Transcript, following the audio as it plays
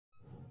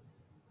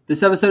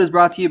This episode is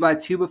brought to you by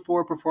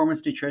 2Before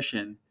Performance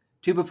Nutrition.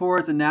 2Before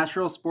is a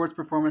natural sports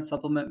performance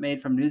supplement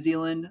made from New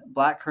Zealand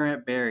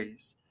blackcurrant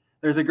berries.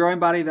 There's a growing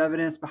body of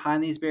evidence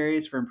behind these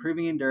berries for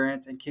improving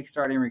endurance and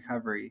kickstarting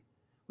recovery.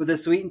 With a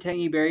sweet and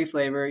tangy berry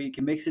flavor, you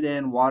can mix it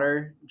in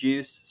water,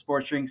 juice,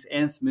 sports drinks,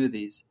 and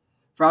smoothies.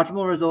 For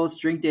optimal results,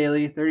 drink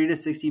daily 30 to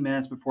 60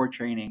 minutes before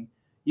training.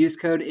 Use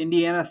code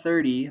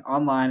Indiana30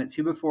 online at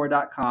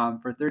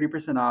 2before.com for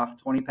 30%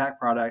 off 20-pack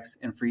products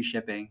and free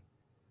shipping.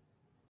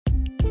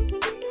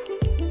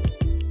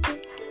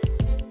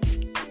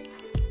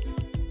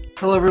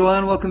 Hello,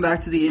 everyone. Welcome back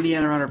to the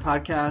Indiana Runner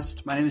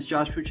Podcast. My name is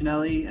Josh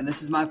Puccinelli, and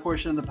this is my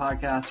portion of the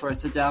podcast where I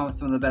sit down with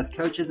some of the best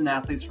coaches and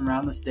athletes from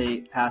around the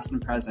state, past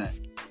and present.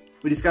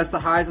 We discuss the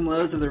highs and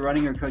lows of their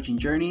running or coaching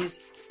journeys,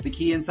 the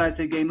key insights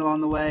they've gained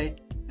along the way,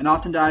 and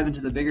often dive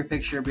into the bigger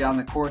picture beyond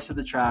the course of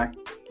the track,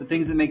 the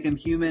things that make them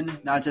human,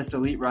 not just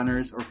elite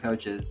runners or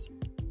coaches.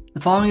 The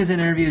following is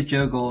an interview with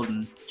Joe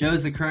Golden. Joe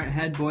is the current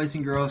head boys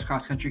and girls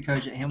cross-country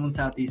coach at Hamlin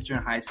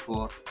Southeastern High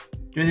School.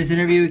 During this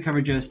interview, we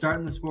cover Joe's start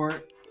in the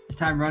sport, his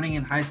time running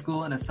in high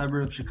school in a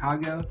suburb of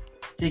Chicago,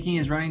 taking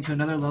his running to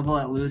another level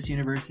at Lewis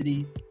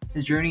University,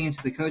 his journey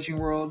into the coaching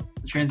world,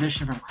 the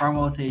transition from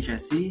Carmel to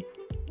HSC,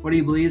 what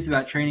he believes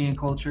about training and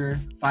culture,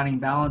 finding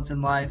balance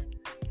in life,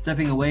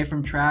 stepping away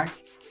from track,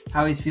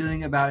 how he's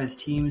feeling about his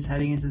teams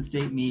heading into the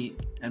state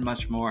meet, and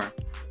much more.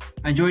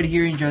 I enjoyed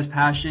hearing Joe's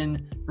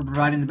passion for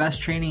providing the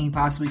best training he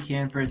possibly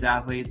can for his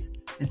athletes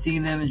and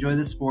seeing them enjoy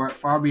the sport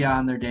far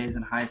beyond their days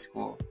in high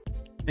school.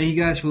 Thank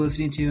you guys for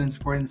listening to and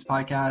supporting this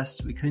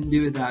podcast. We couldn't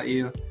do it without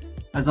you.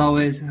 As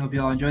always, I hope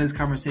you all enjoy this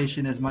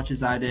conversation as much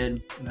as I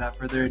did. Without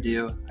further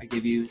ado, I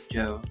give you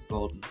Joe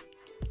Golden.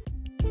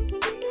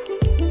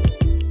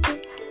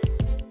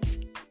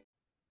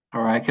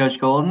 All right, Coach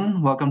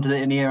Golden, welcome to the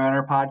Indiana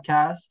Runner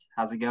Podcast.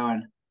 How's it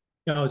going?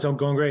 No, it's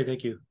going great.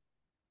 Thank you.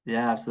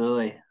 Yeah,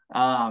 absolutely.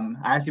 I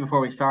asked you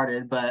before we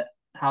started, but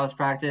how's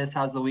practice?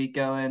 How's the week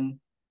going?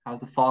 How's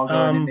the fall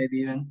going? Maybe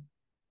even?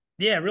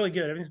 Yeah, really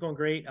good. Everything's going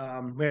great.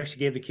 We actually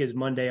gave the kids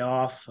Monday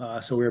off,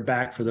 so we were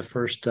back for the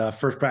first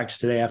practice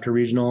today after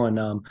regional,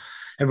 and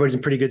everybody's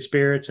in pretty good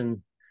spirits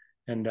and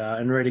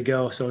ready to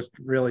go. So it's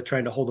really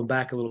trying to hold them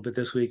back a little bit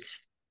this week.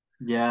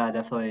 Yeah,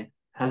 definitely.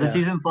 Has the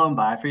season flown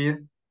by for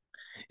you?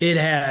 It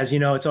has.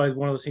 It's always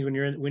one of those things when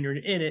you're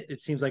in it.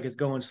 It seems like it's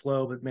going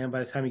slow, but man, by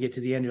the time you get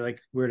to the end, you're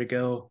like, where to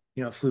go?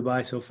 It flew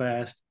by so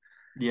fast.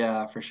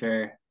 Yeah, for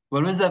sure.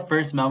 When was that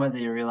first moment that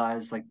you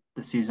realized like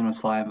the season was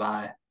flying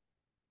by?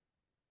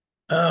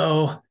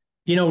 Oh,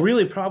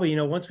 really probably,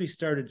 once we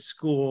started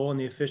school and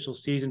the official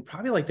season,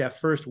 probably like that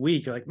first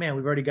week, you're like, man,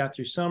 we've already got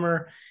through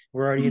summer.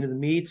 We're already into the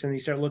meets. And you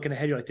start looking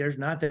ahead, you're like, there's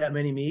not that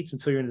many meets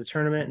until you're in the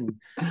tournament.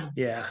 And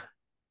yeah.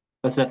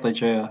 That's definitely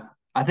true.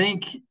 I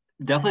think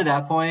definitely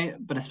that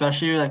point, but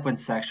especially like when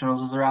sectionals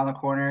was around the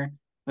corner,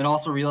 then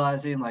also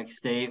realizing like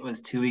state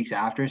was 2 weeks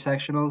after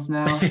sectionals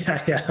now.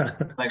 Yeah.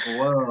 It's like,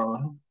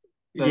 whoa.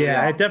 But,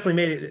 yeah, it definitely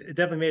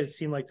made it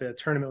seem like the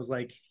tournament was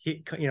like,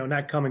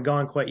 not come and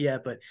gone quite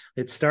yet, but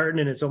it's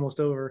starting and it's almost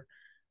over.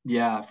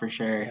 Yeah, for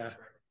sure. Yeah.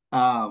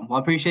 Well, I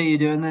appreciate you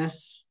doing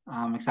this.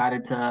 I'm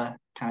excited to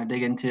kind of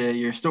dig into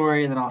your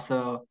story and then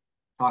also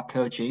talk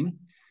coaching.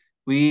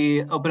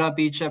 We open up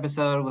each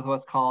episode with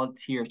what's called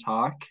Tier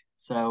Talk.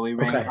 So we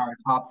rank our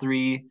top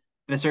three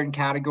in a certain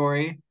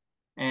category.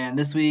 And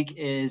this week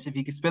is if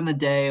you could spend the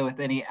day with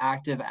any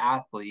active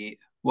athlete,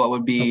 what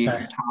would be your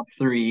top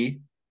three?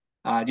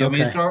 Do you want me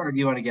to start or do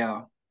you want to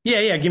go?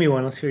 Yeah. Give me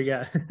one. Let's hear you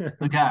got.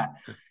 Okay.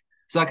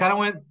 So I kind of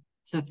went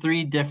to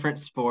three different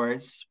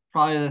sports,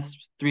 probably the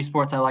three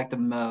sports I like the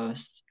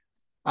most.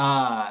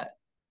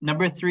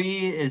 Number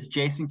three is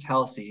Jason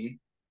Kelce.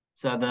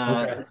 So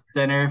the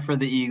center for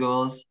the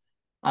Eagles.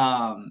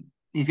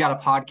 He's got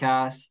a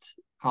podcast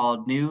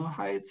called New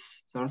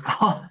Heights. Is that what it's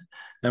called?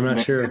 I'm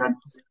not sure.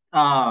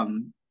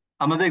 I'm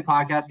a big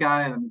podcast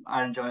guy and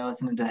I enjoy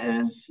listening to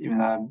his, even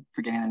though I'm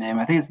forgetting the name.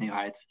 I think it's New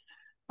Heights.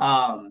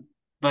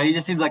 But he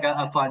just seems like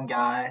a fun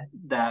guy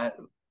that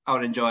I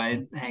would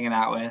enjoy hanging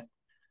out with.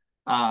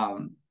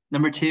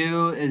 Number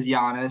two is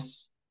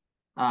Giannis.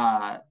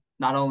 Not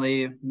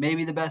only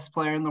maybe the best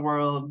player in the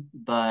world,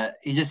 but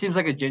he just seems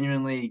like a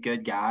genuinely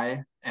good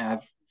guy. And I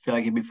feel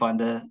like it'd be fun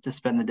to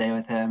spend the day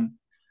with him.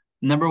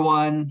 Number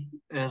one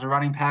is a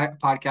running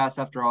podcast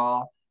after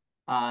all,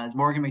 is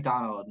Morgan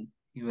McDonald.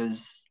 He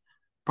was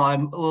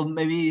probably a little,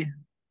 maybe,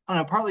 I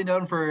don't know, partly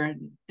known for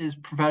his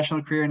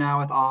professional career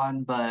now with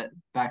On, but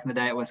back in the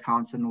day at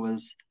Wisconsin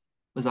was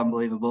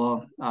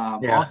unbelievable.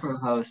 Also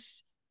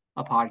hosts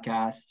a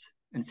podcast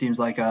and seems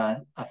like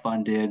a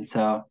fun dude.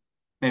 So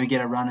maybe get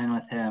a run in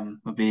with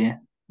him would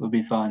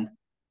be fun.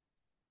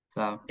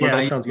 So yeah,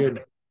 that sounds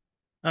good.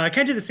 I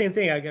kind of do the same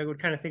thing. I would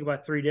kind of think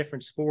about three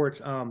different sports.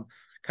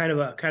 Kind of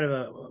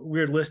a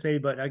weird list maybe,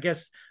 but I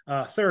guess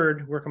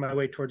third, working my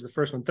way towards the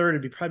first one. Third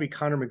would be probably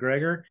Conor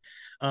McGregor.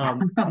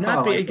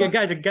 Not big,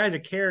 guy's a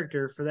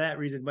character for that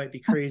reason, might be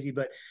crazy,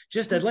 but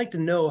just I'd like to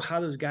know how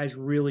those guys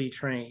really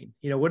train.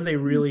 What do they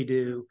really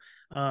do?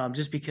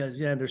 Just because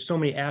there's so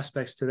many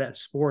aspects to that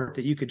sport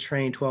that you could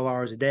train 12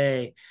 hours a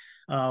day.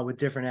 with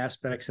different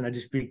aspects. And I'd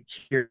just be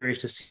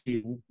curious to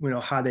see,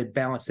 how they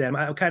balance that.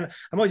 I'm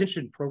always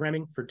interested in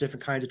programming for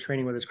different kinds of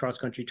training, whether it's cross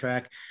country,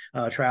 track,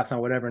 triathlon,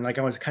 whatever. And like,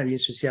 I was kind of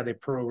interested to see how they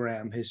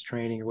program his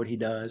training or what he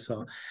does.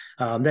 So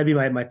that'd be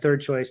my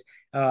third choice.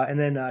 And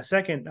then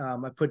second, I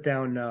put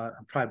down,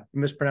 probably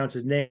mispronounce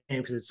his name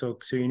because it's so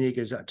unique,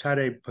 is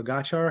Tadej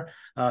Pogacar,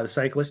 the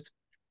cyclist.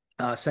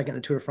 Second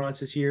the Tour de France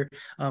this year.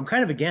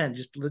 Kind of again,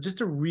 just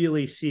to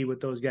really see what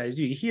those guys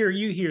do. You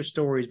hear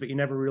stories, but you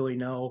never really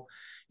know,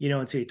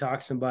 until you talk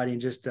to somebody, and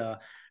just to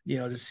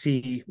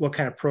see what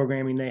kind of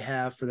programming they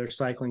have for their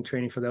cycling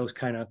training for those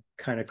kind of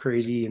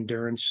crazy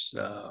endurance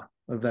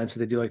events that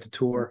they do, like the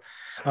Tour.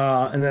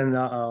 And then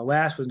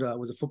last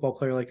was a football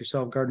player like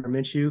yourself, Gardner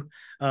Minshew.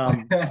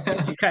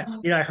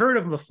 I heard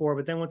of him before,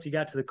 but then once he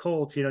got to the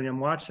Colts, I'm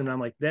watching,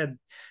 I'm like, that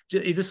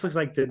it just looks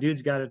like the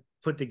dude's got it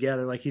put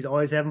together. Like, he's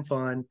always having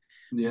fun.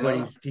 Yeah.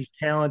 But he's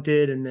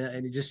talented, and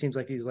it just seems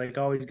like he's like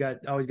always got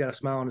a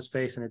smile on his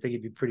face, and I think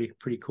he'd be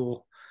pretty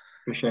cool.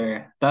 For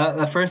sure.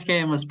 The first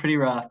game was pretty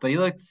rough, but he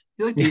looked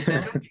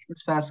decent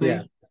this past week.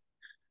 Yeah.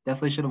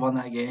 Definitely should have won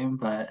that game,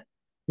 but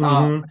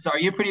so are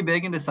you pretty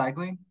big into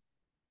cycling?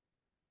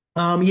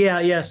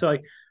 Yeah. So I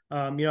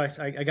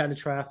got into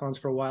triathlons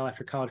for a while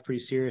after college, pretty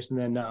serious, and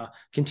then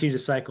continued to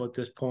cycle at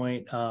this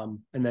point.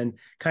 And then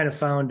kind of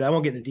found, I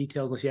won't get into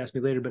details unless you ask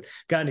me later, but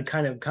gotten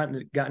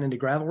into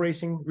gravel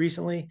racing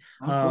recently.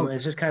 Cool. And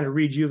it's just kind of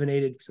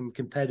rejuvenated some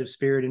competitive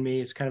spirit in me.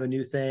 It's kind of a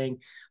new thing.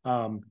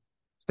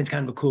 It's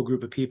kind of a cool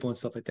group of people and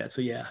stuff like that.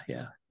 So yeah.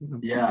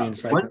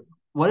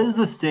 What is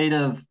the state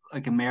of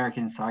like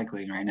American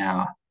cycling right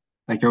now?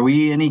 Like, are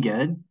we any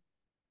good?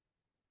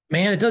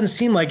 Man, it doesn't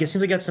seem like it.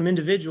 Seems like got some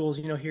individuals,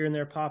 here and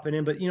there popping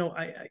in, but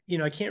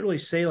I can't really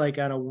say like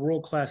on a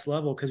world-class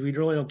level, because we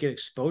really don't get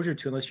exposure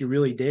to unless you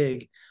really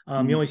dig. You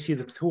only see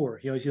the Tour,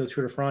 you see the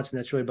Tour de France, and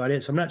that's really about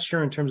it. So I'm not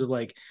sure in terms of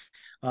like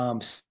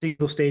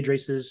single stage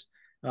races,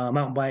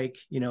 mountain bike,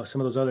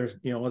 some of those other,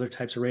 other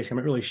types of racing. I'm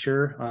not really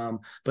sure.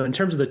 But in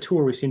terms of the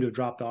Tour, we seem to have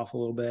dropped off a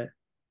little bit.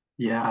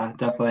 Yeah,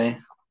 definitely.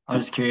 I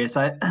was curious.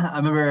 I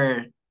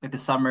remember like the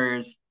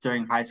summers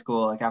during high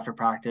school, like after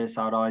practice,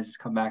 I would always just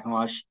come back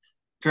and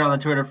turn on the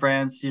Tour de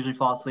France, usually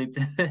fall asleep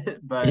to it,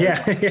 but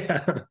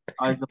yeah.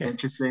 Always really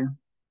interesting.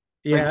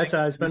 Yeah, that's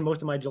how I spend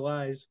most of my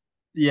Julys.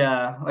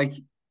 Yeah, like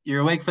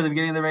you're awake for the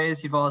beginning of the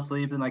race, you fall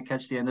asleep and like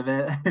catch the end of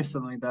it or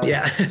something like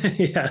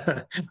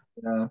that.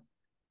 Yeah.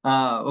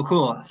 Well,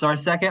 cool. So our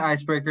second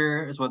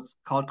icebreaker is what's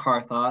called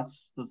car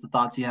thoughts. Those are the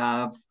thoughts you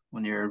have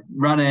when you're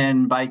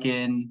running,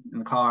 biking, in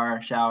the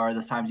car, shower,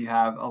 those times you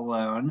have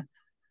alone.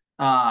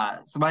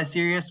 So my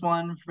serious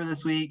one for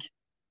this week,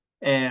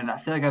 and I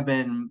feel like I've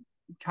been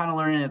kind of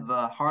learning it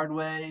the hard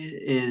way,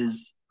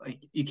 is like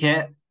you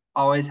can't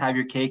always have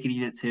your cake and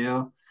eat it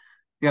too.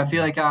 Like, I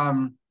feel like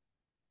I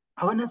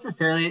wouldn't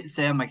necessarily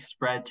say I'm like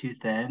spread too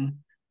thin.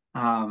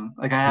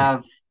 Like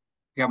I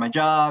got my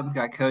job,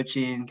 got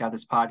coaching, got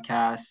this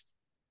podcast,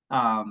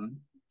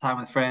 time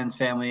with friends,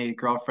 family,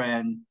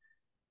 girlfriend,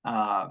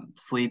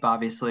 sleep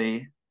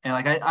obviously. And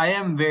like I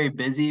am very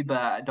busy,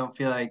 but I don't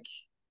feel like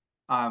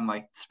I'm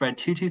like spread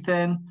too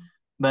thin.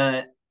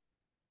 But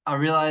I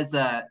realize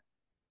that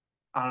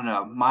I don't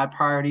know, my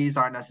priorities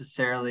aren't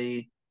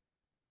necessarily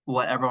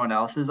what everyone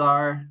else's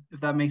are, if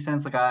that makes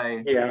sense. Like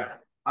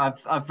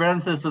I've run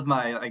into this with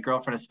my like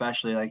girlfriend,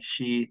 especially. Like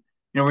she,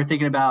 we're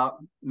thinking about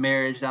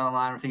marriage down the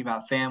line, we're thinking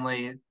about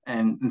family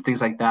and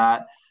things like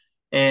that.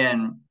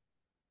 And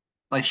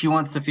like she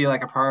wants to feel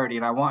like a priority,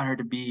 and I want her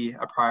to be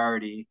a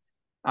priority.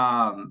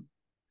 And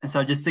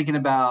so just thinking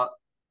about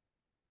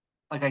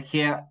like I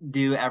can't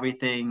do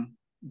everything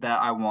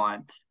that I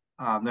want.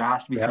 There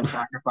has to be some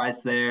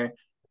sacrifice there.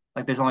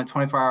 Like there's only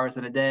 24 hours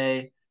in a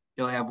day.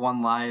 You only have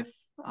one life.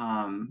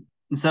 And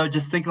so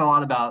just thinking a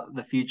lot about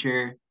the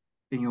future,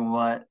 thinking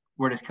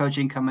where does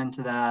coaching come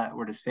into that?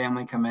 Where does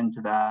family come into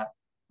that?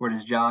 Where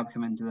does job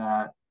come into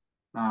that?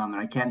 And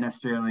I can't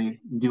necessarily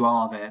do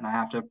all of it, and I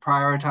have to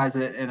prioritize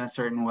it in a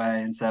certain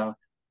way. And so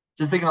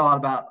just thinking a lot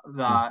about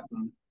that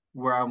and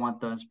where I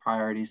want those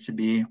priorities to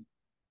be.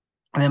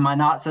 And then my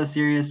not so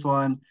serious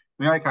one,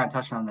 we already kind of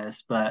touched on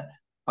this, but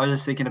I was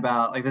just thinking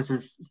about like this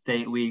is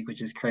state week,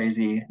 which is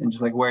crazy, and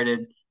just like where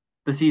did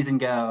the season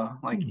go?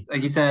 Like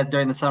you said,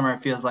 during the summer,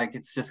 it feels like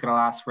it's just gonna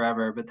last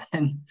forever, but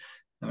then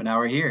now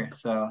we're here.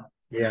 So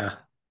yeah.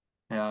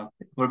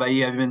 What about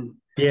you? Have you been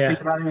thinking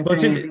about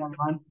anything on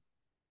your mind?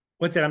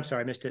 What's that? I'm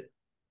sorry, I missed it.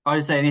 I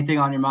would say anything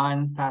on your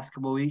mind past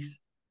couple of weeks.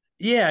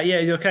 Yeah.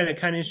 Kind of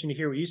interesting to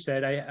hear what you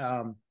said.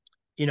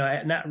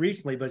 Not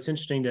recently, but it's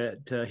interesting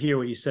to hear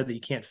what you said, that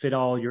you can't fit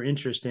all your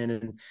interest in.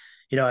 And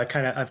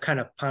I've kind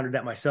of pondered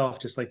that myself.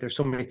 Just like there's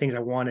so many things I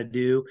want to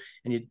do,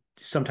 and you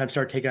sometimes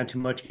start taking on too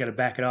much. You got to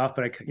back it off.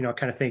 But I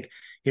kind of think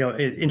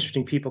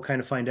interesting people kind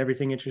of find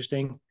everything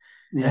interesting.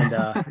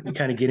 Yeah. And you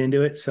kind of get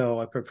into it. So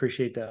I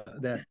appreciate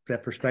that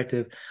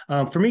perspective.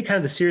 For me, kind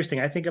of the serious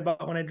thing I think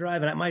about when I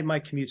drive, and my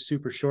commute's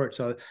super short,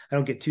 so I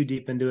don't get too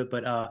deep into it.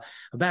 But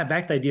back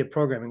to the idea of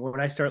programming.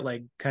 When I start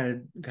like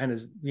kind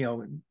of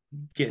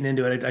getting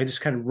into it, I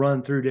just kind of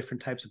run through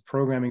different types of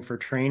programming for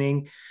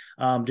training,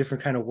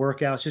 different kind of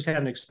workouts, just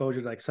having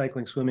exposure to like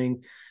cycling,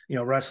 swimming,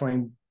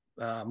 wrestling,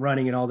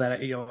 running and all that.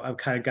 I've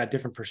kind of got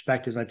different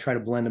perspectives. I try to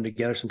blend them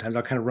together. Sometimes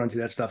I'll kind of run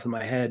through that stuff in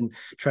my head and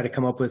try to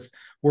come up with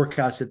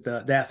workouts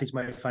that the athletes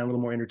might find a little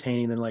more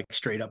entertaining than like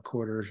straight up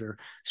quarters or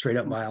straight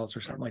up miles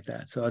or something like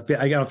that. So I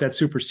don't know if that's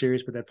super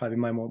serious, but that'd probably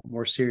be my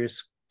more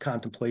serious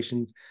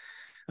contemplation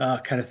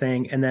kind of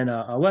thing. And then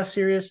less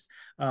serious.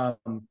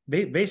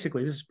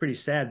 Basically, this is pretty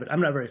sad, but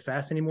I'm not very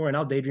fast anymore, and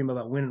I'll daydream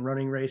about winning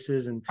running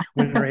races and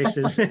winning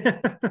races.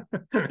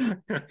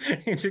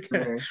 And just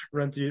kind of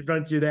run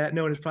through that,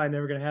 knowing it's probably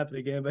never going to happen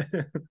again. But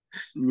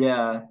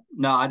Yeah,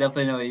 no, I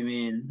definitely know what you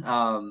mean.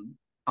 I'm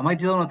like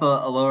dealing with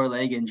a lower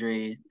leg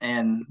injury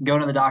and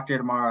going to the doctor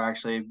tomorrow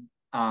actually.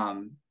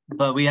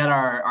 But we had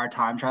our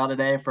time trial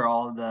today for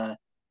all of the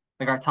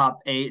like our top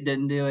 8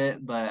 didn't do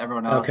it, but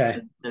everyone else okay,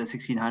 did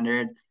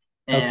 1600.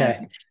 And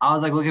okay. I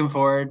was like looking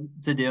forward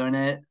to doing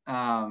it,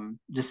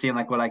 just seeing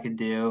like what I could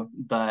do.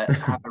 But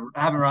I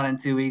haven't run in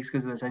 2 weeks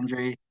because of this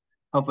injury.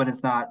 Hoping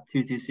it's not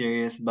too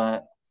serious,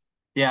 but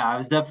yeah, I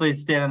was definitely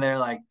standing there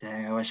like,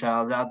 dang, I wish I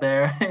was out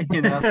there,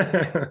 you know.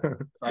 So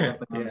I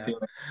definitely know the Yeah,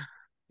 feeling.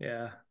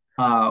 yeah.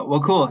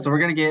 Well, cool. So we're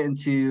gonna get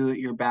into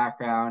your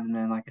background, and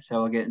then, like I said,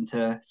 we'll get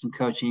into some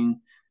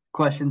coaching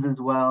questions as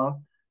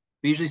well.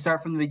 We usually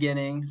start from the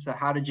beginning. So,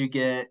 how did you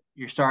get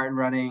your start in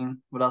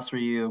running? What else were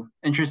you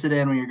interested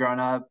in when you were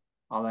growing up?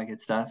 All that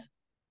good stuff.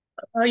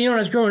 When I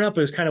was growing up,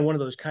 it was kind of one of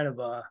those kind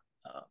of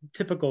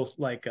typical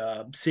like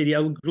city.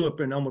 I grew up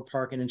in Elmwood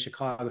Park and in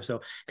Chicago,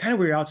 so kind of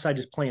we were outside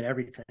just playing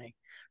everything,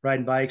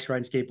 riding bikes,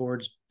 riding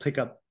skateboards, pick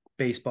up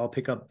baseball,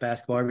 pick up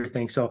basketball,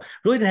 everything. So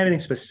really didn't have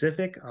anything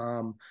specific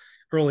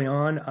early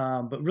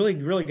on, but really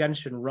got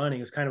interested in running.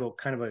 It was kind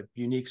of a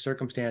unique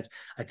circumstance.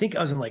 I think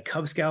I was in like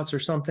Cub Scouts or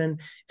something,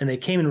 and they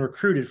came and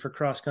recruited for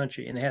cross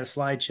country, and they had a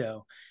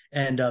slideshow.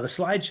 And the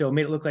slideshow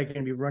made it look like you're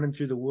going to be running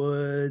through the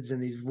woods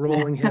and these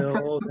rolling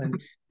hills and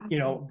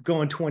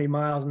going 20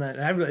 miles, and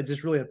it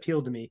just really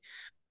appealed to me.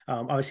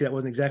 Obviously, that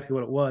wasn't exactly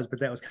what it was, but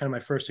that was kind of my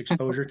first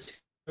exposure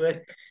to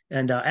it.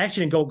 And I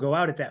actually didn't go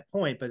out at that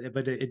point, but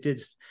it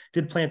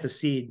did plant the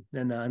seed,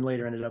 and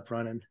later ended up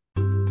running.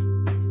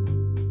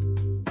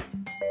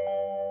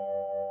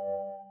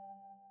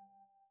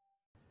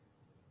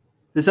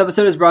 This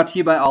episode is brought to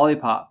you by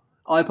Olipop.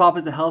 Olipop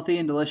is a healthy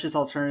and delicious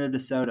alternative to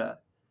soda.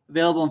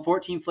 Available in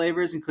 14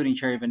 flavors, including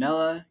cherry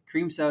vanilla,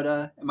 cream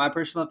soda, and my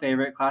personal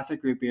favorite,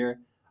 classic root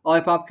beer.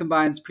 Olipop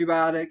combines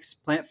prebiotics,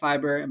 plant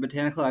fiber, and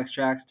botanical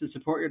extracts to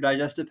support your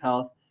digestive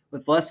health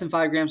with less than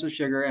 5 grams of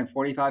sugar and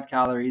 45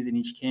 calories in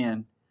each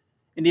can.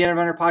 Indiana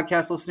Runner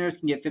podcast listeners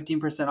can get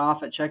 15%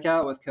 off at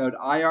checkout with code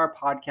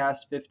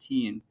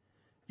IRPodcast15. If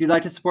you'd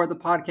like to support the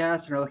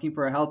podcast and are looking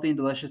for a healthy and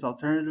delicious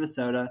alternative to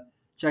soda,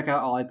 check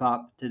out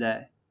Olipop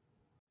today.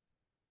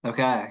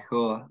 Okay,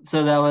 cool.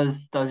 So that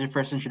was your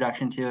first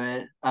introduction to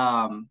it.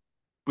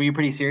 Were you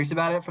pretty serious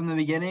about it from the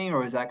beginning, or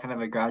was that kind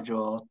of a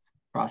gradual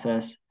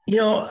process?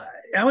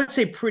 I would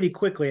say pretty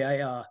quickly.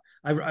 I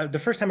the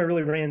first time I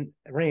really ran,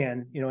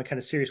 in a kind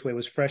of serious way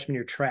was freshman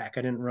year track.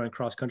 I didn't run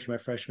cross country my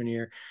freshman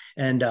year,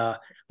 and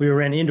we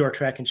ran indoor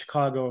track in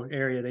Chicago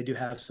area. They do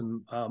have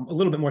some a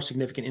little bit more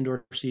significant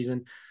indoor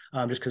season,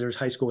 just because there's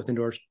high school with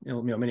indoors.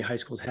 Many high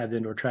schools have the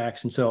indoor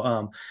tracks, and so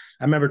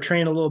I remember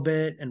training a little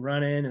bit and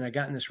running, and I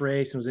got in this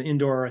race. It was an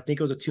indoor. I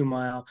think it was a 2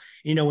 mile.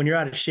 When you're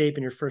out of shape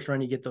in your first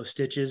run, you get those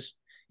stitches.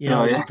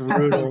 Oh It's yeah,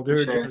 brutal. for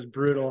They're sure. just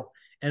brutal,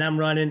 and I'm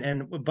running,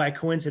 and by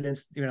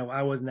coincidence,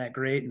 I wasn't that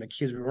great, and the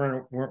kids we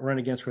weren't run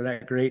against were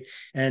that great,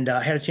 and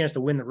I had a chance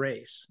to win the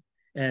race,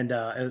 and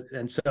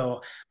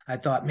so I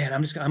thought, man,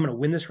 I'm going to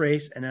win this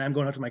race, and then I'm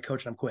going up to my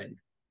coach and I'm quitting.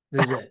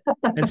 This is it.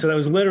 And so that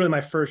was literally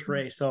my first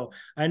race. So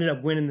I ended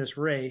up winning this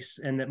race,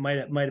 and it might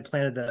have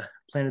planted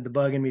the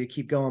bug in me to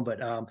keep going,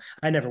 but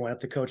I never went up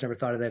to coach, never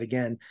thought of that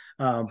again.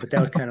 But that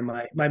was kind of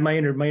my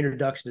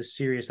introduction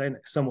to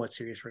somewhat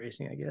serious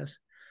racing, I guess.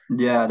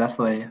 Yeah,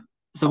 definitely.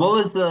 So what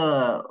was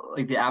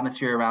the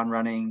atmosphere around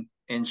running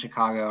in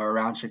Chicago or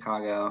around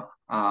Chicago,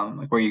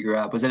 like where you grew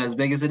up? Was it as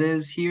big as it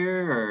is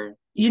here or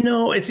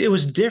It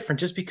was different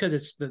just because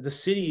it's the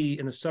city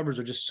and the suburbs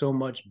are just so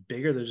much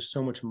bigger. There's just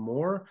so much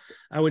more.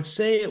 I would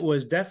say it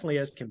was definitely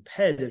as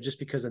competitive just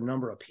because of the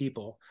number of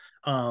people.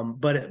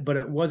 But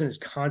it wasn't as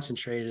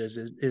concentrated as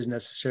is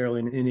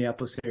necessarily in the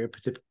Indianapolis area,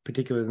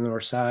 particularly the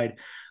north side.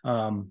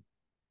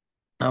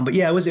 But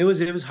yeah, it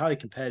was highly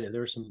competitive.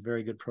 There were some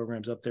very good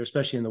programs up there,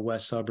 especially in the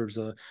west suburbs,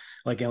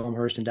 like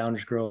Elmhurst and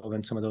Downers Grove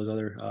and some of those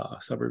other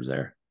suburbs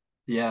there.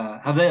 yeah.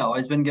 Have they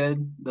always been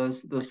good,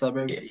 those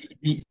suburbs?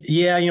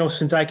 Yeah,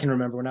 since I can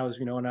remember when I was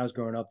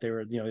growing up,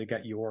 they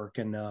got York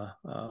and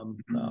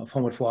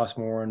Homewood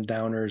Flossmoor and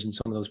Downers and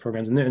some of those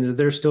programs, and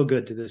they're still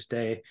good to this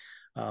day.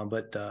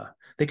 But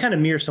they kind of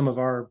mirror some of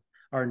our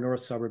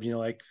north suburbs,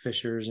 like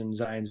Fishers and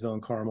Zionsville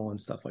and Carmel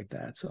and stuff like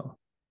that. So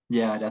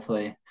Yeah,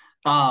 definitely.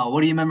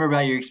 What do you remember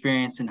about your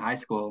experience in high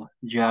school?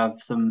 Did you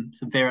have some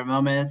favorite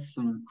moments,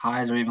 some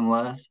highs or even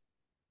lows?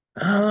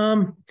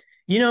 Um,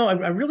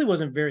 I really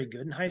wasn't very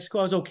good in high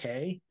school. I was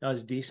okay. I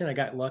was decent. I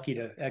got lucky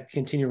to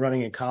continue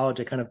running in college.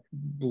 I kind of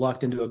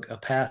lucked into a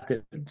path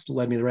that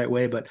led me the right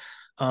way. But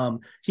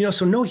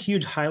so no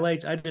huge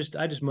highlights. I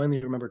just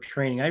mainly remember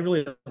training. I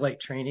really like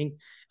training.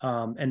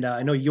 And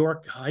I know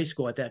York High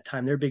School at that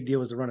time, their big deal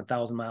was to run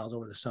 1,000 miles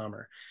over the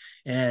summer.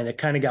 And it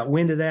kind of got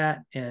wind of that.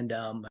 And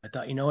I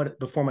thought, you know what,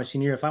 before my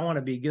senior year, if I want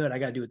to be good, I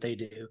got to do what they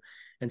do.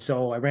 And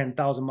so I ran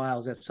 1,000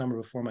 miles that summer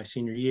before my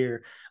senior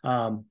year.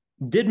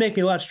 Did make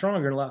me a lot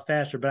stronger and a lot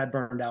faster, but I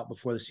burned out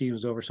before the season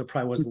was over, so it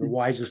probably wasn't the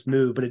wisest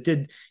move. But it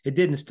did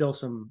instill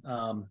some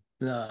I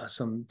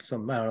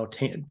don't know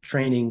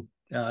training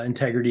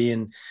integrity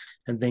and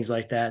things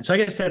like that. And so I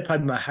guess that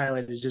probably my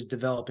highlight is just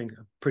developing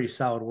a pretty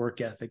solid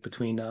work ethic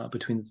between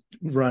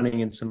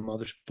running and some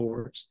other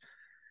sports.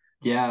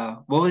 Yeah.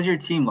 What was your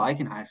team like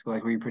in high school?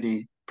 Like, were you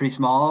pretty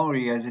small? Were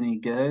you guys any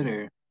good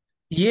or?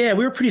 Yeah,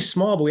 we were pretty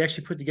small, but we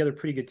actually put together a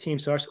pretty good team.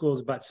 So our school is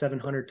about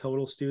 700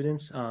 total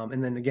students.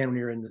 And then again, when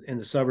you're in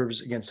the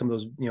suburbs against some of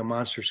those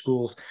monster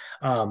schools,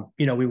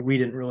 we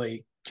didn't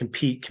really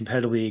compete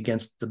competitively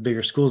against the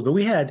bigger schools. But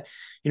we had,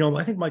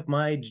 I think like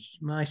my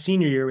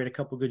senior year, we had a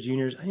couple of good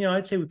juniors.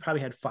 I'd say we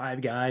probably had 5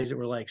 guys that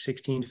were like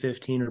 16,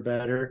 15 or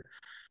better.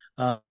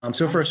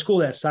 So for a school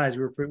that size,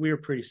 we were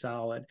pretty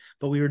solid,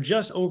 but we were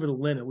just over the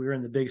limit. We were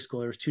in the big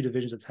school. There was 2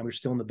 divisions at the time. We were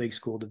still in the big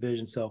school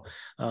division, so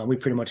we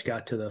pretty much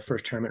got to the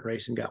first tournament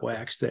race and got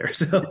waxed there.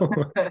 So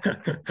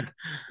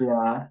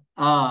Yeah.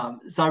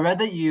 So I read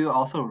that you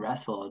also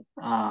wrestled.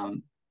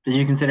 Did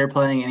you consider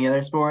playing any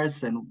other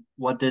sports? And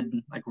what did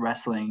like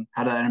wrestling,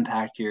 how did that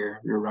impact your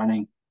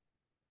running?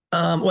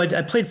 well,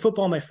 I played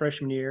football my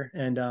freshman year,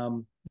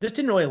 and just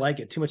didn't really like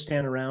it. Too much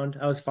standing around.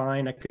 I was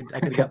fine. I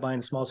could have got by in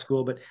a small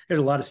school, but there's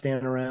a lot of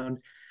standing around.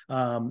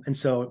 And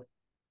so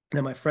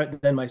then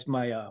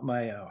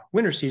my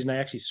winter season, I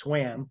actually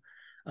swam.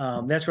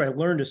 That's where I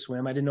learned to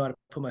swim. I didn't know how to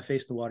put my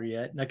face in the water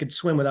yet, and I could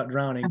swim without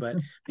drowning. But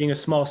being a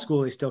small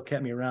school, they still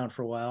kept me around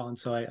for a while, and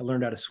so I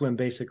learned how to swim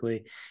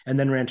basically, and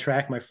then ran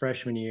track my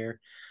freshman year.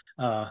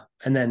 And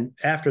then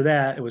after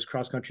that, it was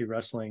cross country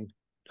wrestling,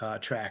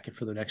 track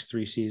for the next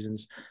 3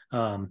 seasons.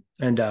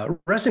 And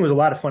wrestling was a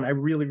lot of fun. I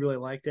really, really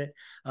liked it.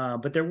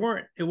 But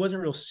it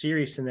wasn't real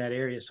serious in that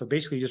area. So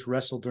basically just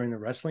wrestled during the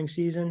wrestling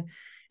season.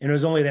 And it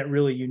was only that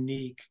really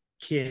unique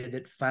kid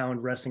that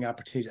found wrestling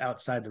opportunities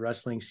outside the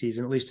wrestling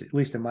season, at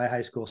least in my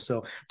high school.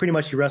 So pretty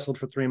much you wrestled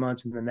for 3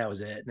 months and then that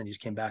was it. And then you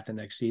just came back the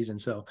next season.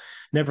 So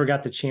never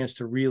got the chance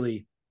to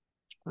really,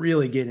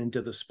 really get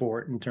into the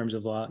sport in terms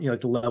of,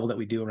 like the level that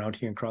we do around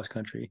here in cross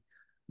country.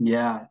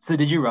 Yeah. So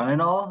did you run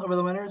it all over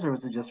the winters or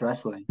was it just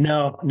wrestling?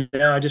 No,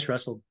 I just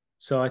wrestled.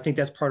 So I think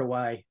that's part of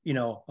why,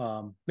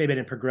 maybe I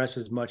didn't progress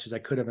as much as I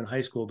could have in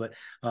high school, but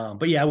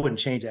yeah, I wouldn't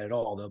change that at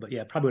all though. But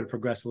yeah, probably would have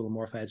progressed a little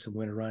more if I had some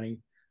winter running.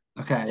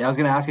 Okay. Yeah, I was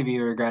gonna ask if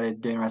you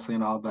regretted doing wrestling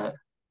and all, but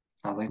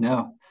sounds like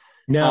no.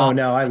 No, Uh,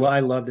 no,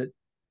 I loved it.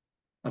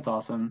 that's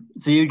awesome.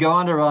 So you'd go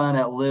on to run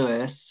at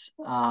Lewis.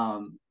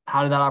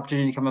 How did that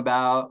opportunity come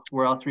about?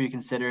 Where else were you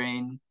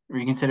considering? Were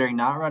you considering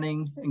not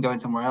running and going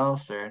somewhere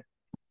else or?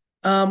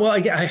 Well, I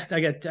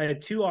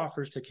had 2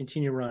 offers to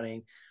continue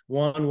running.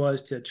 One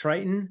was to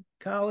Triton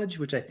College,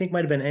 which I think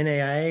might have been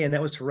NAIA, and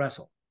that was to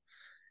wrestle.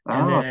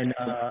 And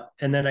Oh,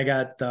 then I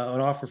got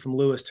an offer from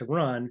Lewis to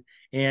run,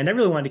 and I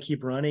really wanted to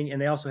keep running.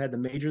 And they also had the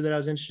major that I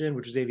was interested in,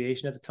 which was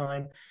aviation at the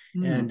time.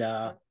 hmm. And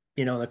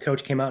the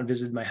coach came out and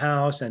visited my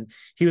house, and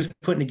he was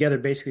putting together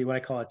basically what I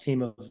call a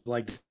team of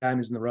like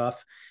diamonds in the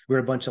rough. We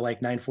were a bunch of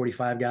like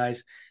 945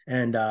 guys,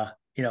 and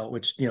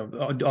which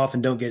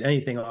often don't get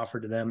anything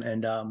offered to them.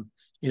 And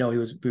we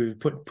were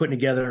putting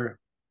together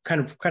kind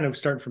of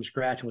starting from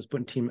scratch and was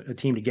putting a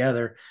team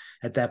together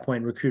at that point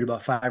and recruited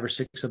about 5 or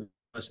 6 of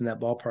us in that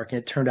ballpark. And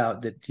it turned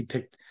out that he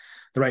picked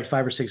the right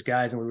 5 or 6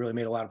 guys, and we really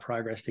made a lot of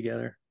progress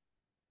together.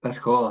 That's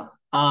cool.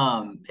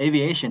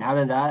 Aviation, how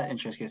did that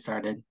interest get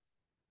started?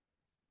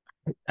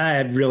 I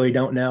really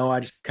don't know. I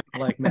just kind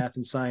of like math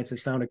and science. It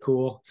sounded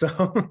cool, so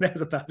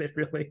that's about it,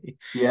 really.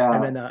 And Yeah.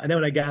 then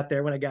when I got there,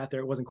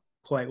 it wasn't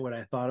quite what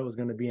I thought it was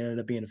going to be. It ended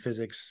up being a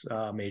physics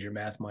major,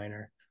 math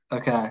minor.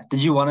 Okay.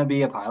 Did you want to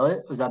be a pilot?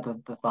 Was that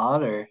the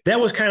thought or?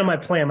 That was kind of my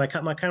plan. My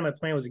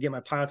plan was to get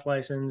my pilot's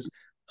license,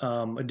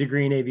 a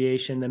degree in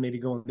aviation, then maybe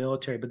go in the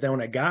military. But then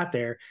when I got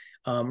there,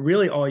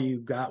 really all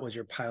you got was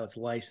your pilot's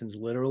license,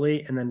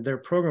 literally. And then their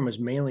program was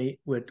mainly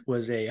what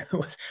was airline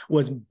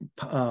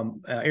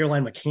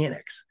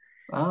mechanics.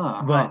 Oh,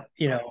 huh. But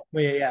yeah.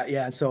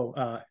 And so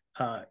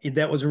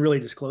that wasn't really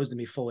disclosed to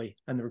me fully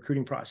in the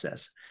recruiting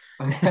process.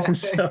 And Okay.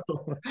 so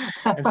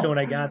when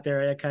I got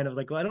there, I kind of was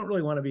like, well, I don't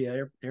really want to be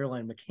an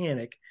airline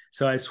mechanic.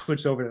 So I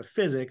switched over to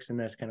physics, and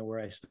that's kind of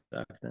where I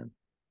stuck then.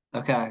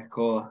 Okay,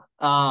 cool.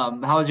 How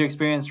was your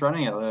experience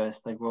running at Lewis?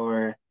 Like, what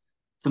were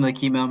some of the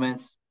key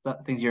moments,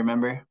 things you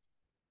remember?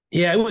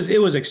 Yeah, it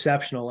was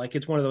exceptional. Like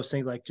it's one of those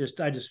things. Like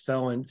I just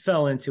fell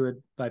into it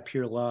by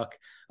pure luck.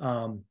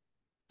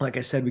 Like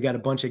I said, we got a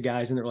bunch of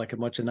guys in there, like a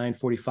bunch of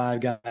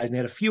 945 guys, and they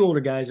had a few older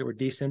guys that were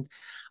decent.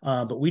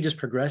 But we just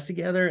progressed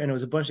together, and it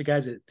was a bunch of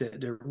guys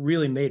that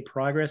really made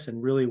progress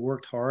and really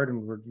worked hard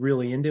and were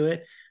really into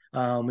it.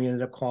 We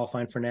ended up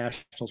qualifying for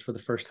nationals for the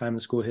first time in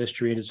school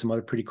history, and did some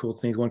other pretty cool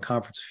things. Won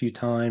conference a few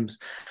times.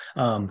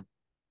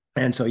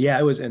 And so, yeah,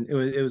 it was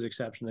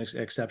exceptional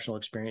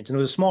experience, and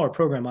it was a smaller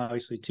program,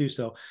 obviously, too.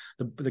 So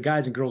the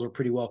guys and girls were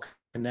pretty well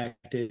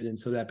connected, and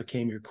so that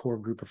became your core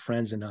group of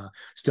friends, and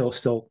still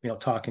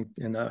talking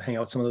and hang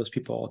out with some of those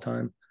people all the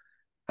time.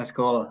 That's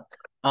cool.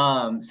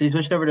 So you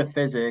switched over to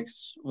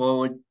physics. Well,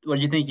 what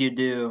do you think you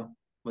do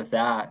with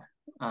that?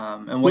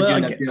 And what did Well, you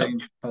end up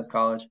doing post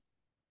college?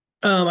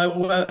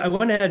 I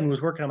went ahead and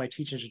was working on my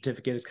teaching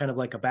certificate as kind of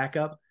like a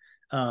backup.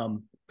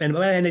 And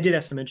I did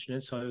have some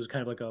instruments, so it was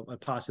kind of like a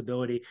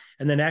possibility.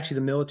 And then actually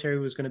the military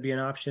was going to be an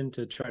option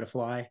to try to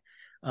fly.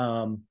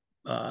 And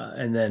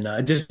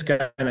then just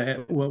kind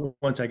of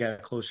once I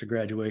got close to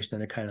graduation,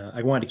 then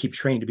I wanted to keep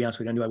training. To be honest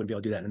with you, I knew I wouldn't be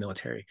able to do that in the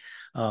military.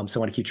 So I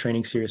wanted to keep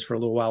training serious for a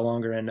little while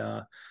longer. And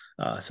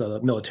so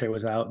the military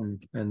was out,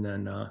 and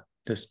then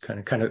just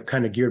kind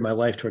of geared my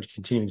life towards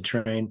continuing to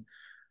train.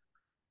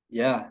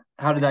 Yeah.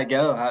 How did that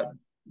go? How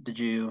did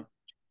you,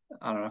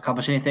 I don't know,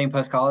 accomplish anything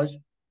post college?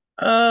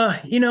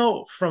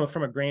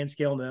 From a grand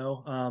scale,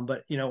 no.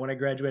 But when I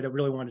graduated, I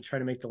really wanted to try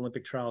to make the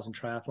Olympic trials in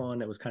triathlon.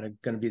 That was kind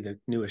of going to be the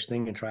newest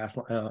thing in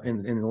triathlon,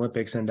 in the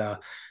Olympics, and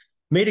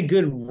made a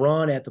good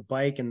run at the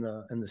bike and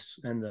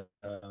the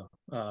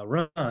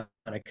run.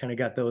 And I kind of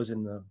got those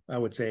in the, I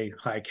would say,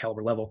 high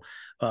caliber level.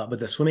 But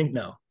the swimming,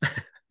 no.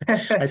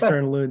 I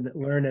started learn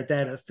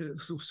that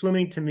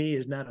swimming to me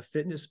is not a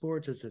fitness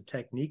sport; it's a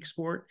technique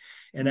sport,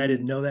 and I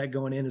didn't know that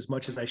going in as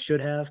much as I should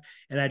have,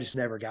 and I just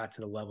never got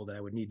to the level that I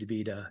would need to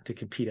be to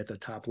compete at the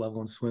top level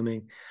in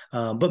swimming.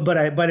 But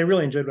I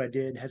really enjoyed what I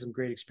did, had some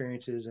great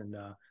experiences, and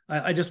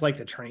I just like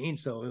to train,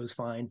 so it was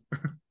fine.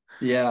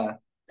 Yeah,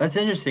 that's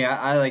interesting.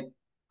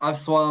 I've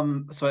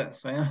swam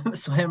Yeah.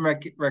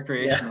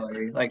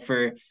 recreationally, like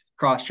for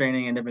cross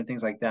training and different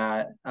things like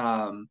that.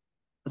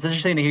 It's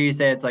interesting to hear you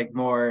say it's like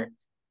more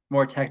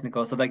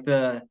technical. So like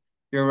your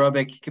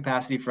aerobic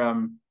capacity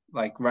from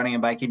like running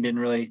and biking didn't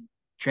really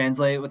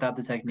translate without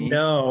the technique.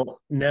 No,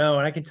 and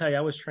I can tell you,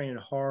 I was training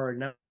hard.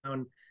 Now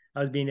I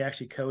was being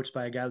actually coached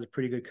by a guy who's a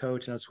pretty good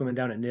coach, and I was swimming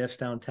down at NIFS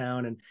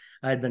downtown, and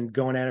I had been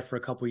going at it for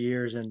a couple of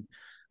years, and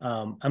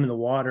I'm in the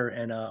water,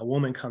 and a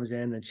woman comes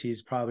in, and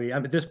she's probably,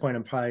 at this point,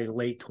 I'm probably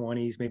late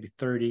 20s, maybe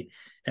 30.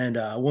 And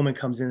a woman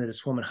comes in that is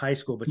swimming high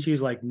school, but she's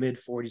like mid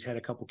 40s, had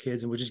a couple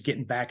kids, and we're just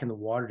getting back in the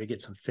water to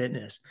get some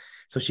fitness.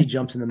 So she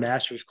jumps in the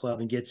Masters Club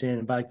and gets in.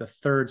 And by like the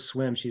third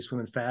swim, she's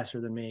swimming faster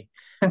than me.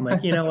 I'm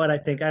like, you know what? I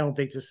don't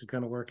think this is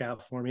going to work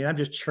out for me. I'm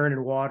just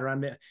churning water.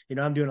 I'm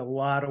doing a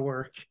lot of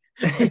work.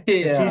 and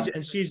Yeah.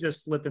 she's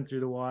just slipping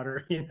through the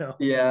water.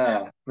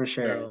 Yeah, for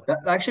sure. So That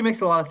actually makes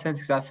a lot of sense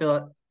because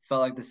felt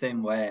like the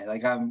same way.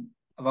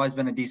 I've always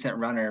been a decent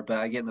runner, but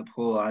I get in the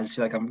pool and I just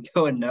feel like I'm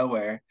going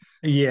nowhere.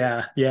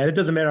 yeah. It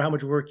doesn't matter how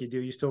much work you do,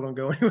 you still don't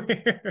go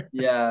anywhere.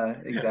 Yeah,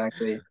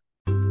 exactly.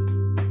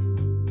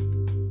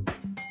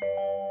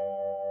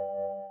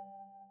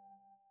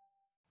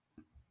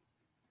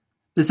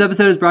 This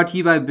episode is brought to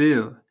you by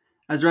Boo.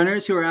 As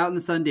runners who are out in the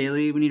sun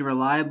daily, we need a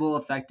reliable,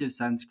 effective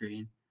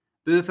sunscreen.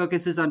 Boo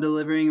focuses on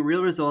delivering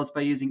real results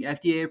by using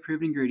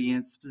FDA-approved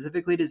ingredients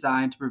specifically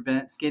designed to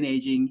prevent skin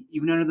aging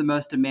even under the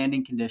most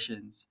demanding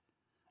conditions.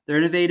 Their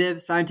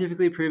innovative,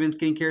 scientifically proven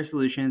skincare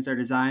solutions are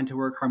designed to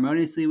work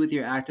harmoniously with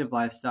your active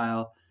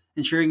lifestyle,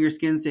 ensuring your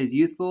skin stays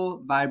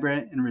youthful,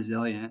 vibrant, and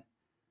resilient.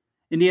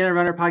 Indiana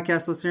Runner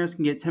Podcast listeners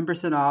can get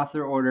 10% off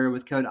their order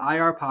with code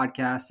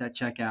IRPodcast at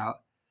checkout.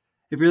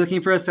 If you're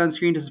looking for a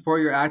sunscreen to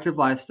support your active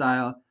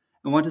lifestyle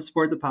and want to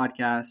support the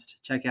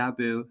podcast, check out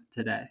Boo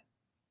today.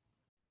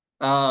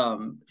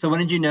 So when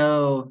did you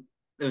know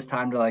it was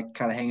time to like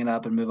kind of hang it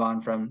up and move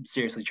on from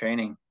seriously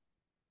training?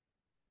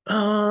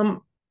 I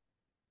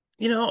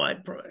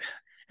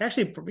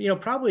actually,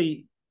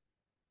 probably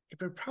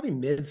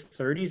mid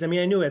 30s. I mean,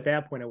 I knew at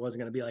that point I wasn't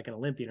going to be like an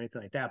Olympian or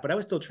anything like that, but I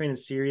was still training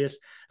serious.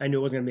 I knew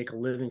it wasn't going to make a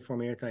living for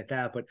me or anything like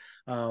that, but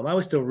I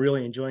was still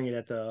really enjoying it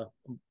at the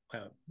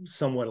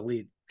somewhat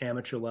elite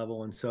amateur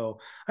level. And so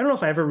I don't know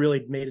if I ever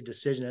really made a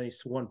decision at any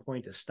one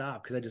point to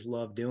stop because I just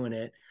love doing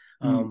it.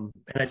 And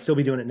I'd still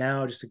be doing it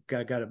now. Just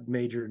got a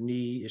major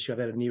knee issue. I've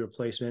had a knee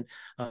replacement.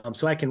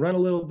 So I can run a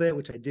little bit,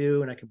 which I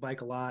do, and I can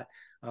bike a lot,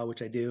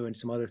 which I do, and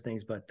some other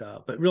things. But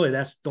really,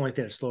 that's the only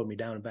thing that slowed me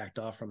down and backed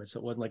off from it. So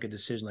it wasn't like a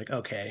decision like,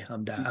 okay,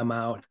 I'm done, I'm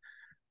out,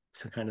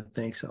 some kind of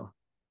thing. So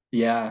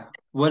Yeah.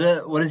 What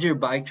does your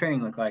bike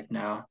training look like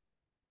now?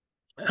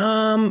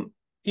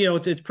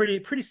 It's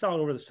pretty solid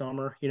over the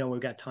summer.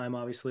 We've got time,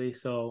 obviously.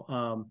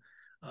 So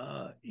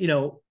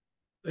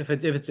if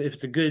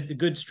it's a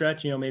good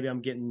stretch, maybe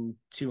I'm getting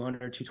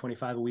 200,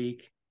 225 a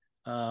week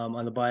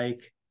on the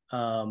bike.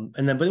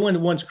 But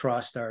once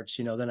cross starts,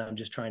 then I'm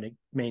just trying to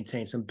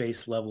maintain some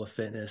base level of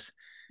fitness,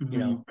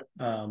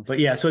 but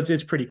yeah, so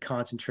it's pretty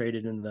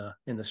concentrated in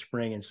the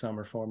spring and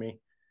summer for me.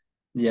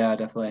 Yeah,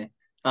 definitely.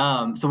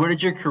 So where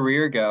did your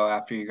career go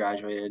after you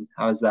graduated?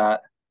 How has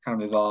that kind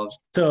of evolved?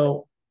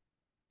 So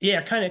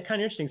Yeah, kind of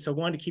interesting. So I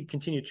wanted to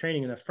continue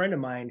training, and a friend of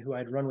mine who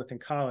I'd run with in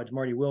college,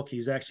 Marty Wilkie,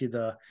 who's actually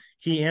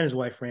he and his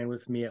wife ran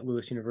with me at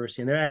Lewis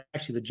University, and they're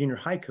actually the junior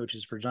high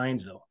coaches for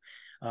Zionsville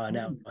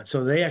now.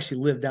 So they actually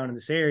lived down in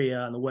this area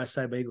on the west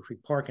side by Eagle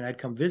Creek Park, and I'd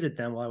come visit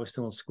them while I was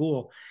still in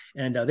school,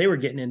 and they were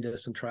getting into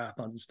some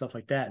triathlons and stuff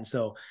like that. And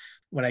so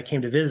when I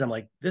came to visit, I'm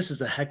like, this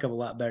is a heck of a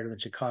lot better than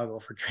Chicago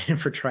for training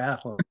for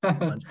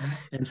triathlons.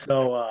 And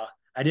so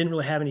I didn't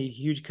really have any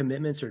huge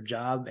commitments or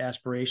job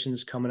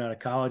aspirations coming out of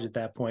college at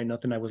that point,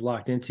 nothing I was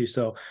locked into.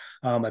 So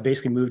I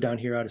basically moved down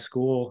here out of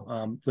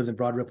school, lived in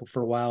Broad Ripple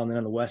for a while, and then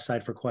on the west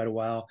side for quite a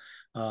while.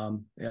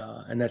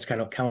 And that's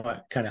kind of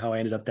how I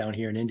ended up down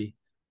here in Indy.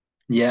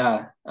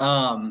 Yeah.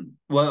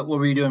 What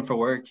were you doing for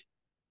work?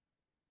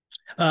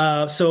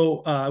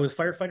 So I was a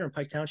firefighter in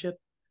Pike Township.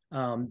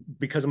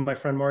 Because of my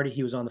friend Marty,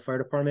 he was on the fire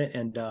department,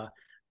 and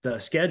the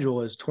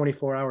schedule is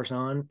 24 hours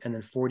on and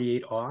then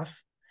 48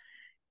 off.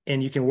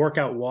 And you can work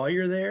out while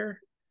you're there.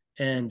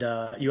 And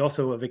you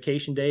also, a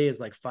vacation day is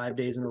like 5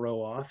 days in a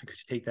row off because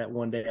you take that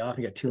one day off.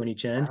 You got two on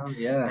each end. Oh,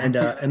 yeah.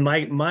 And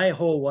my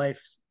whole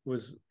life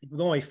was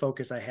the only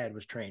focus I had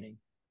was training,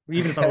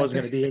 even if I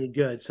wasn't going to be any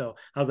good. So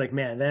I was like,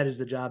 man, that is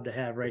the job to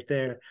have right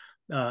there.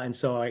 And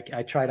so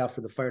I tried out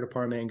for the fire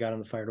department and got on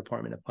the fire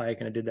department at Pike,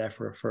 and I did that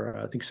for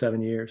I think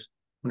 7 years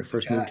when I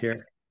first moved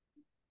here.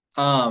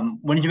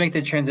 When did you make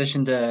the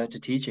transition to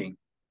teaching?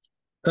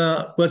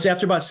 Well, it's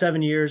after about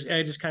 7 years,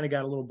 I just kind of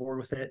got a little bored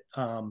with it.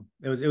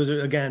 It was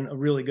again a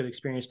really good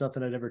experience,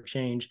 nothing I'd ever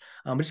change.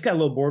 But just got a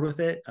little bored with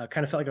it.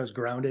 Kind of felt like I was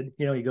grounded.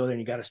 You know, you go there and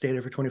you got to stay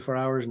there for 24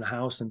 hours in the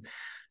house, and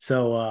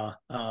so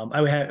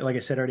I had, like I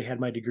said, already had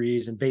my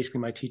degrees, and basically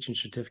my teaching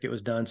certificate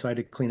was done. So I had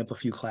to clean up a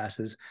few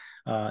classes,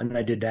 and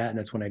I did that, and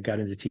that's when I got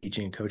into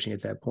teaching and coaching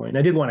at that point. And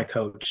I did want to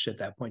coach at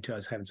that point too. I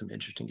was having some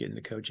interest in getting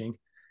into coaching.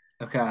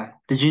 Okay.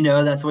 Did you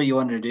know that's what you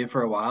wanted to do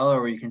for a while, or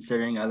were you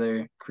considering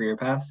other career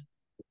paths?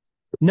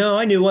 No,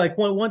 I knew like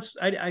once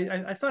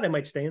I thought I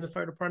might stay in the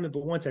fire department,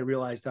 but once I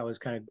realized I was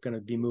kind of going to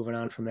be moving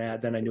on from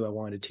that, then I knew I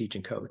wanted to teach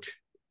and coach.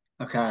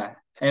 Okay.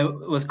 And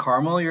was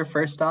Carmel your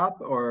first stop,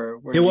 or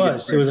where It did you go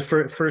was. It was a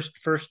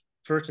first?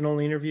 first and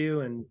only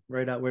interview, and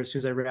right out where as soon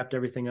as I wrapped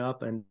everything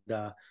up, and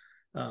I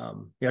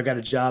got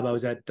a job. I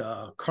was at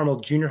Carmel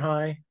Junior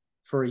High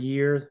for a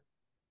year.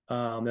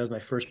 That was my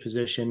first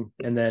position,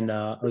 and then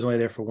I was only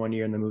there for 1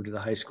 year, and then moved to the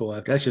high school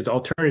after. That's just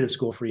alternative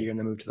school for a year, and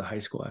then moved to the high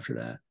school after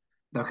that.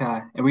 Okay.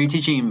 And were you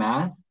teaching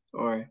math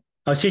or?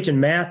 I was teaching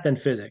math and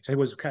physics. I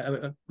was kind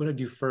of, what did I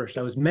do first?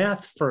 I was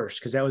math first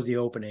because that was the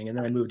opening, and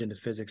then I moved into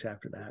physics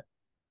after that.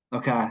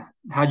 Okay.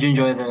 How'd you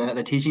enjoy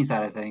the teaching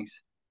side of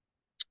things?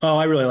 Oh,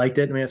 I really liked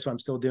it. I mean, that's why I'm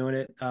still doing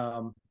it.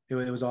 It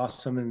was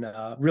awesome, and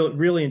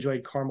really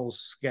enjoyed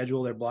Carmel's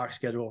schedule, their block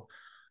schedule,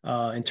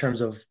 in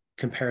terms of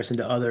comparison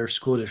to other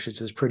school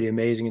districts is pretty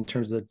amazing in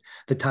terms of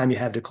the time you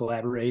have to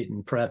collaborate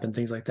and prep and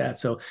things like that.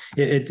 So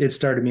it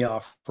started me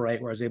off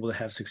right where I was able to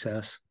have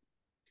success.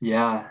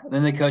 Yeah.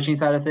 Then the coaching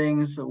side of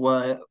things,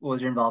 what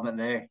was your involvement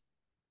there?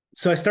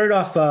 So I started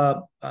off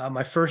I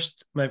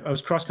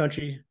was cross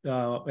country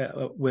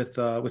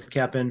with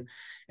Captain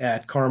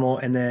at Carmel,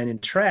 and then in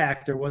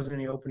track there wasn't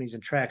any openings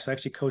in track, so I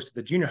actually coached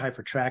the junior high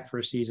for track for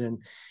a season,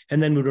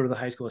 and then moved over to the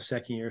high school a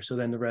second year. So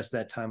then the rest of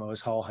that time I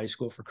was Hall High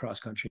School for cross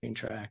country and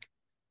track.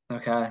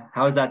 Okay.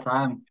 How was that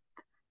time?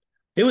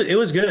 It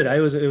was good.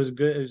 It was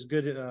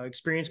good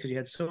experience because you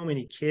had so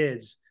many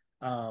kids.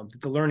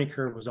 The learning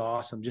curve was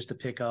awesome just to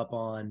pick up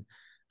on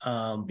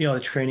the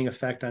training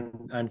effect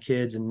on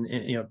kids, and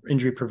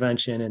injury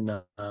prevention and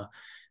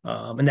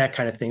that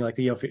kind of thing. Like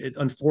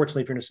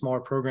unfortunately, if you're in a smaller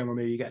program where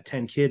maybe you got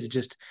 10 kids, it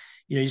just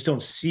you just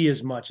don't see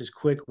as much as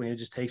quickly. It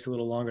just takes a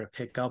little longer to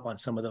pick up on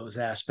some of those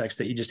aspects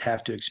that you just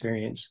have to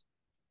experience.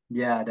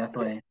 Yeah,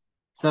 definitely.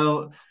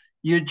 So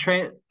had you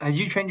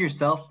trained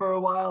yourself for a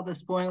while at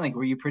this point? Like,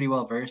 were you pretty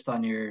well versed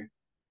on your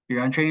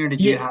own training, or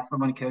did you Yeah, have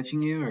someone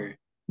coaching you, or?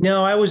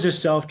 no, I was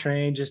just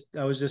self-trained.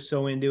 I was just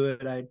so into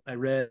it. I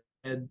read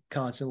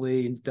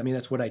constantly. I mean,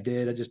 that's what I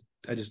did.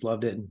 I just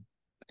loved it. And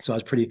so I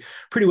was pretty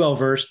well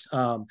versed.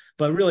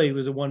 But really it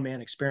was a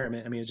one-man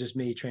experiment. I mean, it's just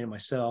me training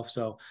myself.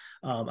 So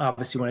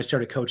obviously when I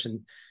started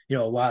coaching, a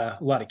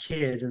lot of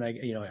kids, and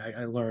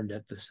I learned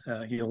at this,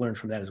 learned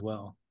from that as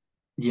well.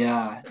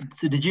 Yeah.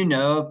 So did you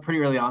know pretty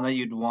early on that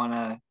you'd want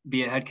to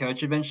be a head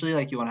coach eventually?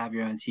 Like you want to have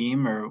your own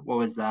team, or what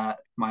was that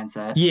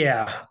mindset?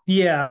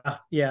 Yeah.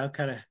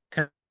 Kind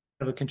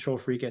of a control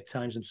freak at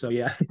times, and so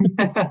yeah,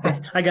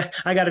 I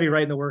got to be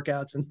right in the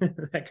workouts and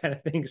that kind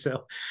of thing.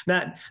 So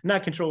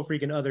not control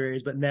freak in other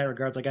areas, but in that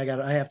regards, like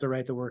I have to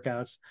write the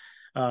workouts.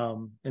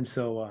 And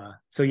so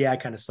yeah, I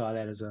kind of saw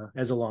that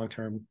as a long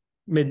term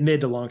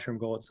mid to long term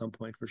goal at some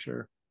point for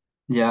sure.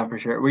 Yeah, for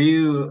sure. Were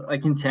you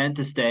like content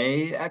to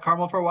stay at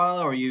Carmel for a while,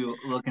 or were you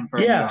looking for a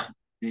new Yeah,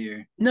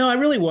 opportunity? no, I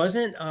really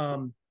wasn't.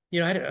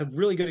 I had a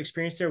really good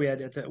experience there. We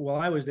had while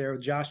I was there,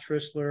 Josh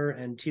Trissler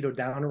and Tito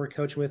Downer were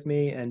coaching with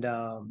me, and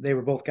they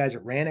were both guys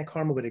that ran at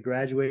Carmel, but had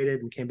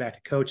graduated and came back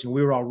to coach. And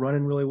we were all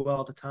running really well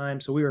at the time,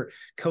 so we were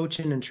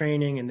coaching and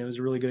training, and it was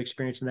a really good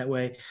experience in that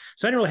way.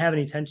 So I didn't really have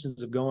any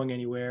intentions of going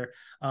anywhere,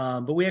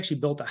 but we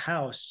actually built a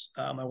house.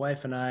 My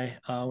wife and I,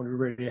 when we were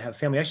ready to have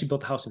family, actually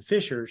built a house in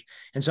Fishers,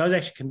 and so I was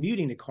actually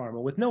commuting to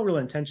Carmel with no real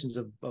intentions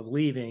of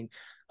leaving.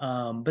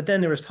 But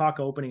then there was talk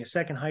of opening a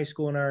second high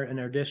school in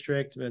our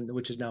district,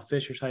 which is now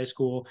Fishers High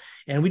School,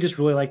 and we just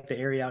really liked the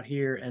area out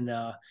here.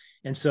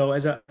 And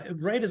so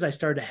right as I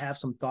started to have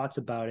some thoughts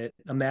about it,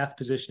 a math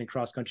position and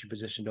cross country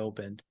position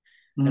opened,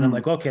 and I'm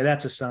like, okay,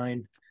 that's a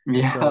sign. And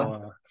Yeah.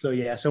 so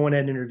I went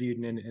ahead and interviewed,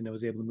 and I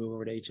was able to move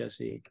over to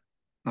HSE.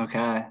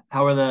 Okay.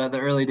 How were the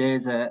early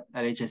days at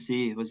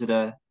HSC? Was it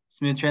a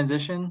smooth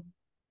transition?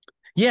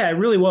 Yeah, it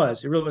really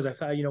was. It really was. I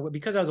thought,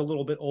 because I was a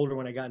little bit older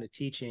when I got into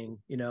teaching,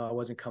 I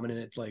wasn't coming in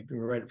at like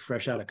right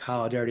fresh out of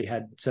college. I already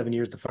had 7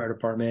 years at the fire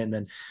department and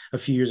then a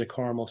few years at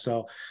Carmel.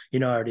 So, I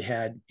already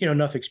had,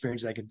 enough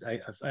experience. I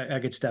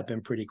could step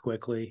in pretty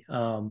quickly.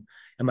 And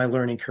my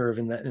learning curve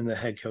in the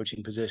head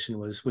coaching position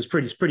was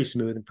pretty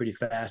smooth and pretty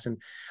fast. And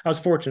I was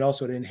fortunate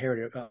also to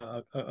inherit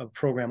a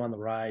program on the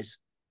rise.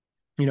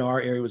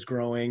 Our area was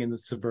growing and the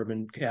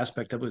suburban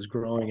aspect of it was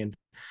growing.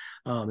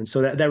 And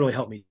so that really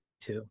helped me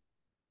too.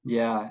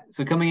 Yeah.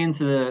 So coming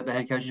into the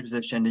head coaching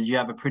position, did you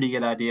have a pretty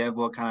good idea of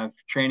what kind of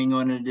training you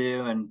wanted to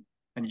do, and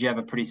did you have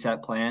a pretty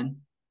set plan?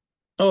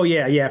 Oh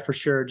yeah, for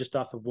sure. Just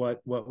off of what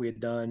we had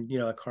done,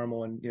 at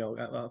Carmel, and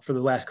for the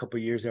last couple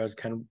of years, I was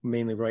kind of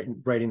mainly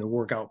writing the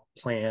workout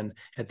plan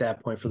at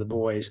that point for the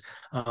boys,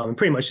 and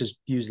pretty much just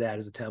used that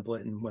as a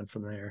template and went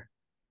from there.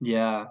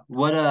 Yeah.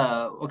 What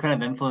kind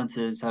of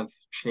influences have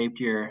shaped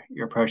your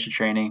approach to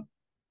training?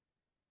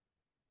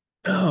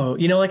 Oh,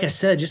 like I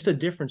said, just the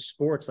different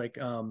sports, like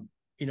I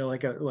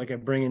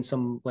bring in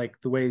some like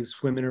the way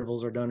swim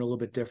intervals are done a little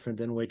bit different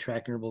than the way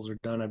track intervals are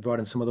done. I brought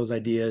in some of those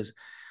ideas.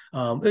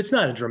 It's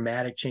not a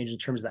dramatic change in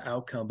terms of the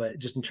outcome, but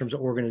just in terms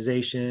of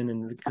organization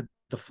and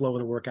the flow of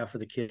the workout for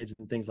the kids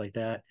and things like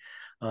that.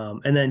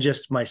 And then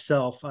just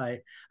myself,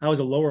 I was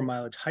a lower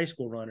mileage high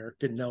school runner,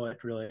 didn't know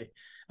it really.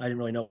 I didn't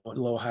really know what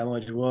low high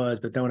mileage was,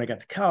 but then when I got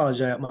to college,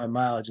 I got my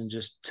mileage and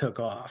just took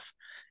off.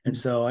 And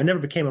so I never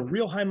became a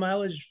real high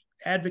mileage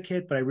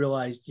advocate, but I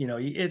realized,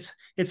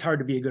 it's hard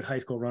to be a good high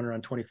school runner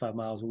on 25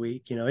 miles a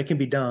week. It can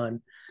be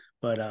done,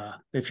 but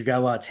if you got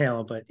a lot of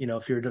talent, but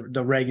if you're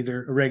the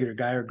regular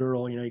guy or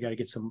girl, you got to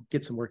get some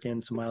work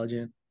in, some mileage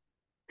in.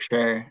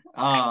 Sure.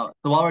 So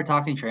while we're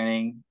talking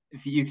training,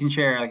 if you can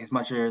share like as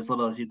much or as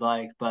little as you'd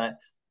like, but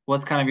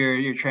what's kind of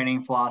your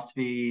training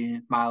philosophy,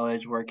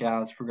 mileage,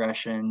 workouts,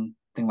 progression,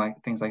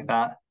 things like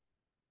that?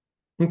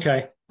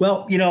 Okay.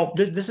 Well,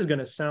 this is going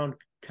to sound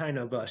kind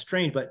of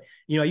strange, but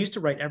I used to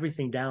write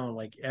everything down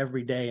like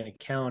every day in a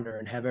calendar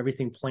and have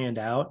everything planned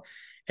out.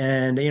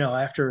 And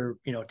after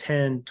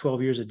 10,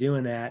 12 years of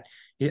doing that,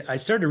 I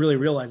started to really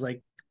realize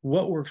like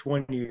what works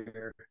one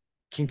year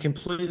can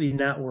completely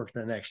not work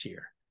the next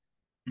year.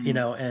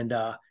 Mm, And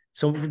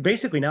so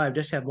basically now I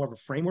just have more of a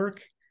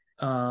framework,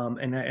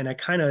 and I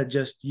kind of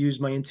just use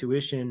my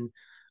intuition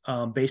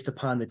based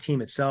upon the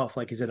team itself.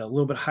 Like, is it a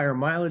little bit higher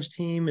mileage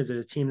team? Is it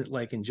a team that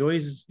like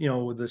enjoys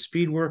the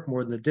speed work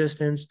more than the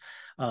distance?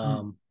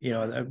 mm.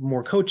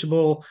 More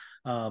coachable,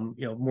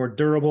 more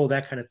durable,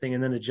 that kind of thing,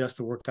 and then adjust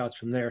the workouts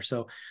from there.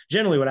 So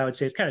generally, what I would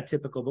say is kind of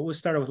typical, but we'll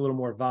start with a little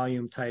more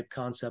volume type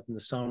concept in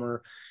the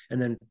summer,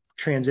 and then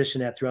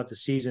transition that throughout the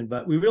season.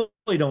 But we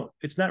really don't.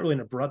 It's not really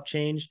an abrupt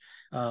change.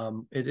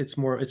 It's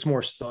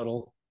more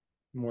subtle,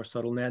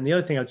 than that. And the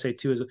other thing I would say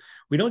too is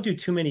we don't do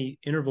too many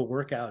interval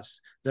workouts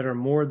that are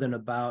more than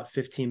about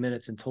 15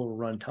 minutes in total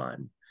run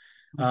time,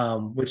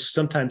 which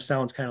sometimes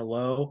sounds kind of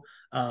low.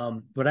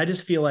 But I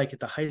just feel like at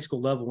the high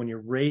school level, when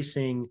you're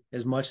racing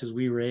as much as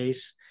we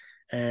race,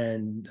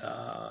 and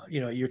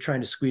you're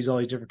trying to squeeze all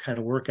these different kind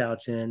of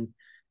workouts in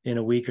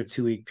a week or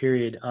 2 week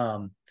period,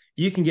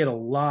 you can get a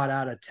lot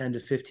out of 10 to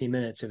 15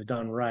 minutes if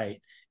done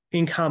right,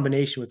 in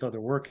combination with other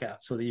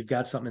workouts, so that you've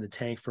got something in the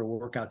tank for a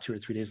workout 2 or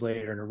 3 days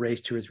later and a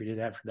race 2 or 3 days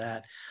after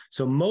that.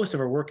 So most of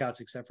our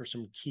workouts, except for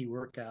some key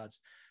workouts,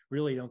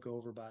 really don't go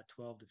over about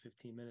 12 to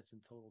 15 minutes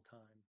in total time.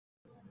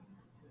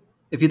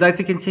 If you'd like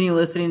to continue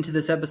listening to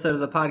this episode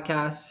of the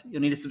podcast,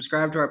 you'll need to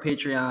subscribe to our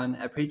Patreon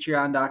at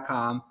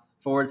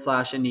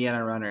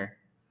patreon.com/Indiana Runner.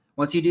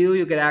 Once you do,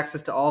 you'll get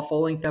access to all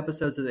full-length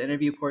episodes of the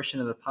interview portion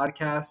of the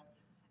podcast,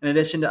 in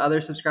addition to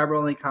other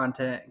subscriber-only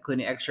content,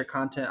 including extra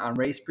content on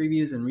race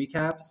previews and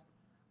recaps,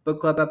 book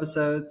club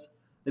episodes,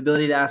 the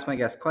ability to ask my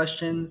guests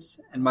questions,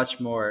 and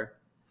much more.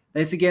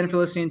 Thanks again for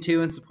listening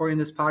to and supporting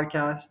this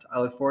podcast. I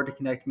look forward to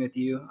connecting with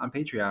you on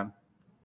Patreon.